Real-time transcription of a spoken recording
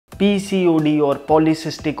PCOD or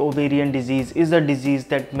polycystic ovarian disease is a disease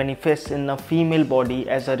that manifests in the female body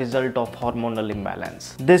as a result of hormonal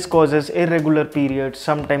imbalance. This causes irregular periods,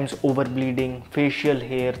 sometimes overbleeding, facial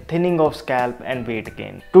hair, thinning of scalp and weight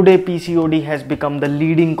gain. Today PCOD has become the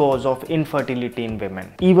leading cause of infertility in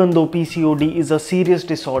women. Even though PCOD is a serious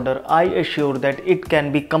disorder, I assure that it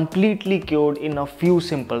can be completely cured in a few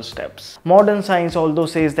simple steps. Modern science although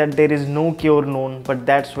says that there is no cure known, but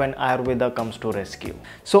that's when Ayurveda comes to rescue.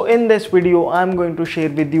 So in this video, I am going to share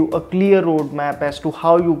with you a clear roadmap as to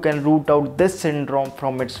how you can root out this syndrome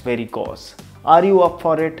from its very cause. Are you up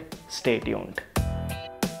for it? Stay tuned.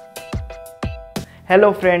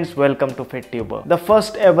 Hello friends, welcome to FitTuber. The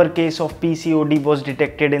first ever case of PCOD was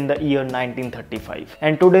detected in the year 1935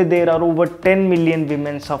 and today there are over 10 million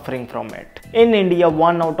women suffering from it. In India,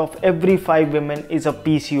 1 out of every 5 women is a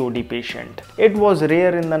PCOD patient. It was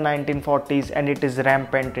rare in the 1940s and it is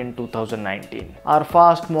rampant in 2019. Our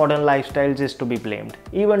fast modern lifestyles is to be blamed.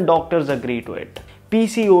 Even doctors agree to it.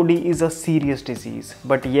 PCOD is a serious disease,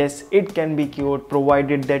 but yes, it can be cured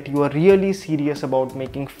provided that you are really serious about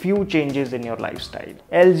making few changes in your lifestyle.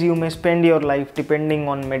 Else you may spend your life depending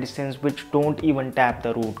on medicines which don't even tap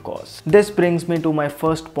the root cause. This brings me to my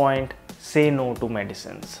first point. Say no to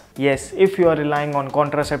medicines. Yes, if you are relying on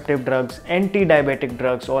contraceptive drugs, anti-diabetic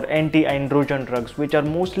drugs or anti-androgen drugs which are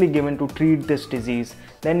mostly given to treat this disease,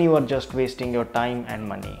 then you are just wasting your time and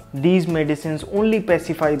money. These medicines only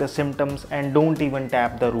pacify the symptoms and don't even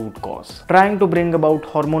tap the root cause. Trying to bring about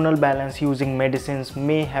hormonal balance using medicines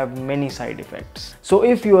may have many side effects. So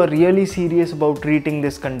if you are really serious about treating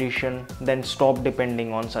this condition, then stop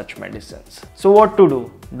depending on such medicines. So what to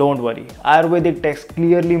do? Don't worry. Ayurvedic texts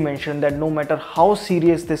clearly mention that no matter how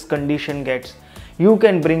serious this condition gets, you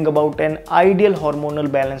can bring about an ideal hormonal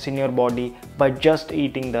balance in your body by just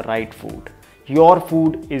eating the right food. Your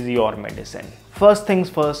food is your medicine. First things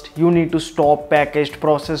first, you need to stop packaged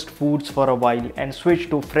processed foods for a while and switch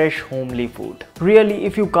to fresh homely food. Really,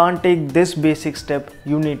 if you can't take this basic step,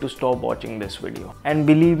 you need to stop watching this video. And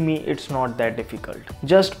believe me, it's not that difficult.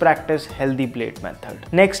 Just practice healthy plate method.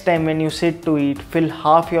 Next time when you sit to eat, fill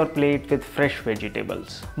half your plate with fresh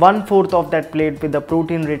vegetables. 1/4 of that plate with a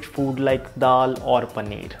protein-rich food like dal or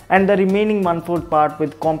paneer. And the remaining 1/4 part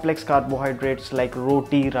with complex carbohydrates like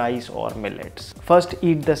roti, rice or millets. First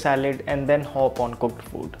eat the salad and then hop on cooked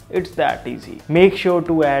food. It's that easy. Make sure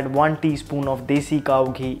to add 1 teaspoon of desi cow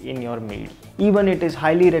ghee in your meal. Even it is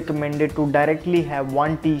highly recommended to directly have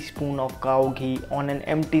 1 teaspoon of cow ghee on an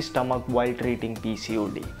empty stomach while treating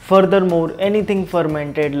PCOD. Furthermore, anything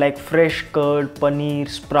fermented like fresh curd, paneer,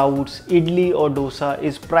 sprouts, idli or dosa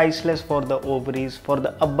is priceless for the ovaries for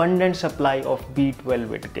the abundant supply of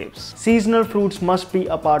B12 it gives. Seasonal fruits must be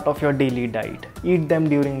a part of your daily diet. Eat them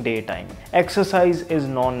during daytime. Exercise is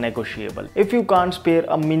non-negotiable. If you can't spare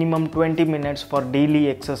a minimum 20 minutes for daily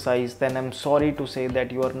exercise, then I'm sorry to say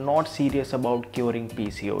that you are not serious about curing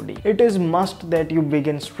PCOD. It is must that you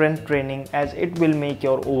begin strength training as it will make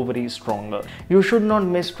your ovaries stronger. You should not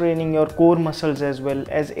miss training your core muscles as well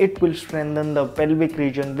as it will strengthen the pelvic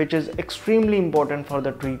region, which is extremely important for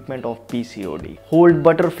the treatment of PCOD. Hold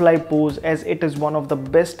butterfly pose as it is one of the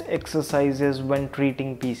best exercises when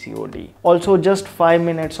treating PCOD. Also, just 5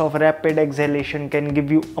 minutes of rapid exhalation can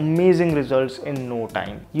give you amazing results in no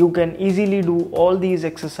time. You can easily do all these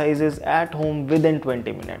exercises at home within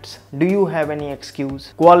 20 minutes. Do you have any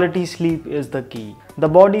excuse? Quality sleep is the key. The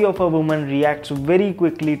body of a woman reacts very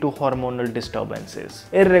quickly to hormonal disturbances.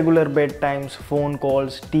 Irregular bedtimes, phone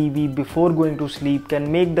calls, TV before going to sleep can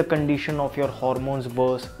make the condition of your hormones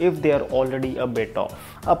worse if they are already a bit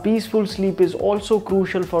off. A peaceful sleep is also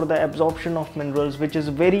crucial for the absorption of minerals, which is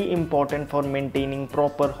very important for maintaining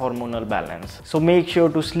proper hormonal balance. So make sure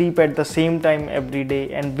to sleep at the same time every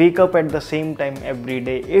day and wake up at the same time every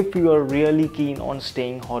day if you are really keen on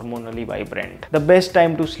staying hormonally vibrant. The best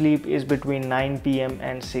time to sleep is between 9 p.m.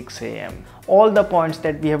 and 6 a.m. All the points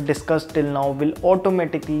that we have discussed till now will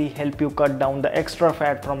automatically help you cut down the extra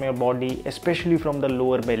fat from your body, especially from the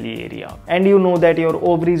lower belly area. And you know that your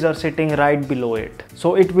ovaries are sitting right below it.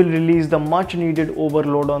 So it will release the much needed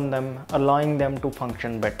overload on them, allowing them to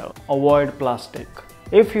function better. Avoid plastic.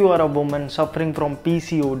 If you are a woman suffering from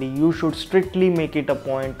PCOD, you should strictly make it a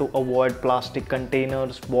point to avoid plastic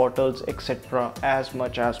containers, bottles, etc. as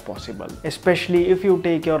much as possible. Especially if you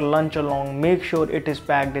take your lunch along, make sure it is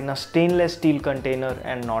packed in a stainless steel container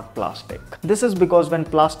and not plastic. This is because when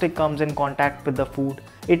plastic comes in contact with the food,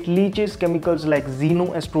 it leaches chemicals like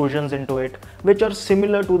xenoestrogens into it, which are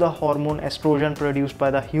similar to the hormone estrogen produced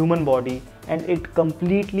by the human body, and it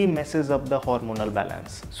completely messes up the hormonal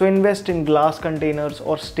balance. So invest in glass containers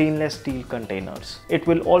or stainless steel containers. It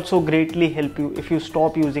will also greatly help you if you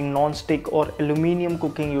stop using non-stick or aluminum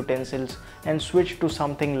cooking utensils and switch to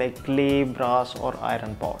something like clay, brass or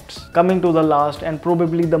iron pots. Coming to the last and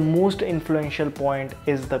probably the most influential point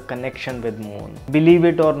is the connection with moon. Believe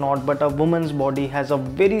it or not, but a woman's body has a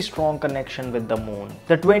very strong connection with the moon.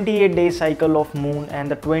 The 28-day cycle of moon and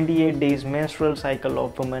the 28 days menstrual cycle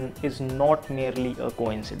of woman is not merely a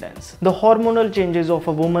coincidence. The hormonal changes of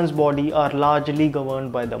a woman's body are largely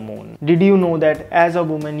governed by the moon. Did you know that as a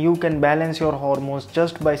woman you can balance your hormones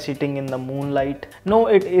just by sitting in the moonlight? No,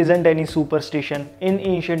 it isn't any superstition. In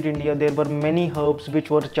ancient India, there were many herbs which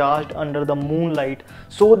were charged under the moonlight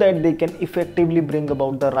so that they can effectively bring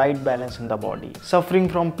about the right balance in the body. Suffering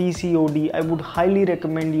from PCOD, I would highly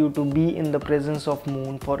recommend you to be in the presence of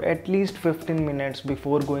moon for at least 15 minutes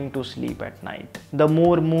before going to sleep at night. The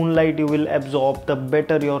more moonlight you will absorb, the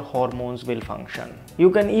better your hormones will function. You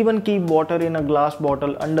can even keep water in a glass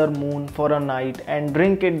bottle under moon for a night and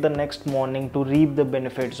drink it the next morning to reap the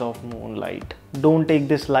benefits of moonlight. Don't take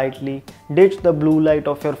this lightly. Ditch the blue light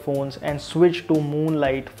of your phones and switch to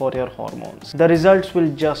moonlight for your hormones. The results will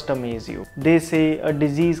just amaze you. They say a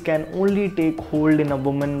disease can only take hold in a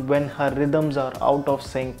woman when her rhythms are out of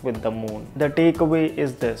sync with the moon. The takeaway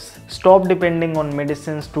is this: stop depending on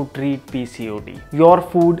medicines to treat PCOD. Your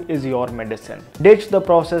food is your medicine. Ditch the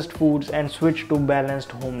processed foods and switch to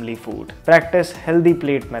balanced homely food. Practice healthy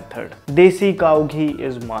plate method. Desi cow ghee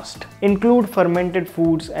is must. Include fermented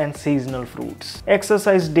foods and seasonal fruits.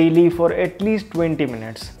 Exercise daily for at least 20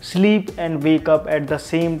 minutes. Sleep and wake up at the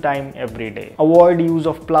same time every day. Avoid use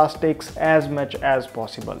of plastics as much as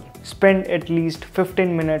possible. Spend at least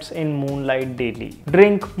 15 minutes in moonlight daily.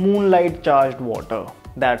 Drink moonlight charged water.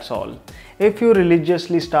 That's all. If you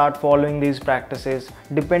religiously start following these practices,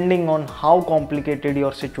 depending on how complicated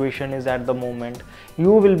your situation is at the moment,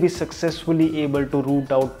 you will be successfully able to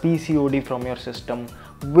root out PCOD from your system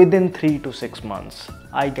within 3 to 6 months.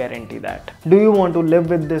 I guarantee that. Do you want to live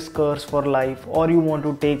with this curse for life, or you want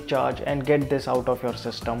to take charge and get this out of your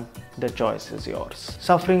system? The choice is yours.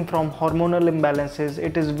 Suffering from hormonal imbalances,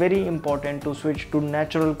 it is very important to switch to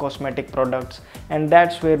natural cosmetic products, and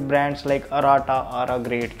that's where brands like Arata are a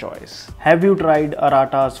great choice. Have you tried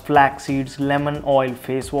Arata's flax seeds lemon oil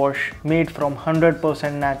face wash? Made from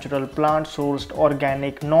 100% natural plant sourced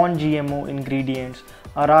organic non-GMO ingredients,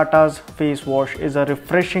 Arata's face wash is a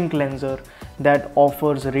refreshing cleanser that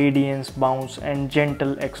offers radiance, bounce and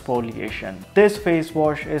gentle exfoliation. This face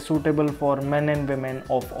wash is suitable for men and women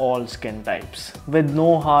of all skin types. With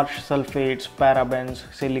no harsh sulfates, parabens,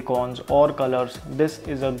 silicones or colors, this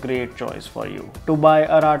is a great choice for you. To buy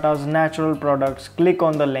Arata's natural products, click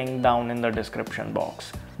on the link down in the description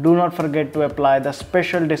box. Do not forget to apply the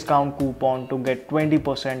special discount coupon to get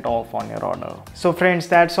 20% off on your order. So friends,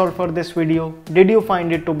 that's all for this video. Did you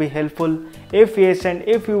find it to be helpful? If yes, and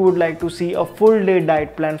if you would like to see a full day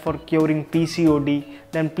diet plan for curing PCOD,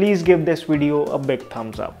 then please give this video a big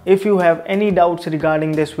thumbs up. If you have any doubts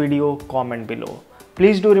regarding this video, comment below.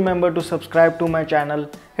 Please do remember to subscribe to my channel,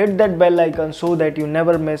 hit that bell icon so that you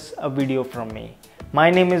never miss a video from me. My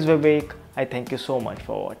name is Vivek. I thank you so much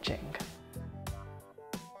for watching.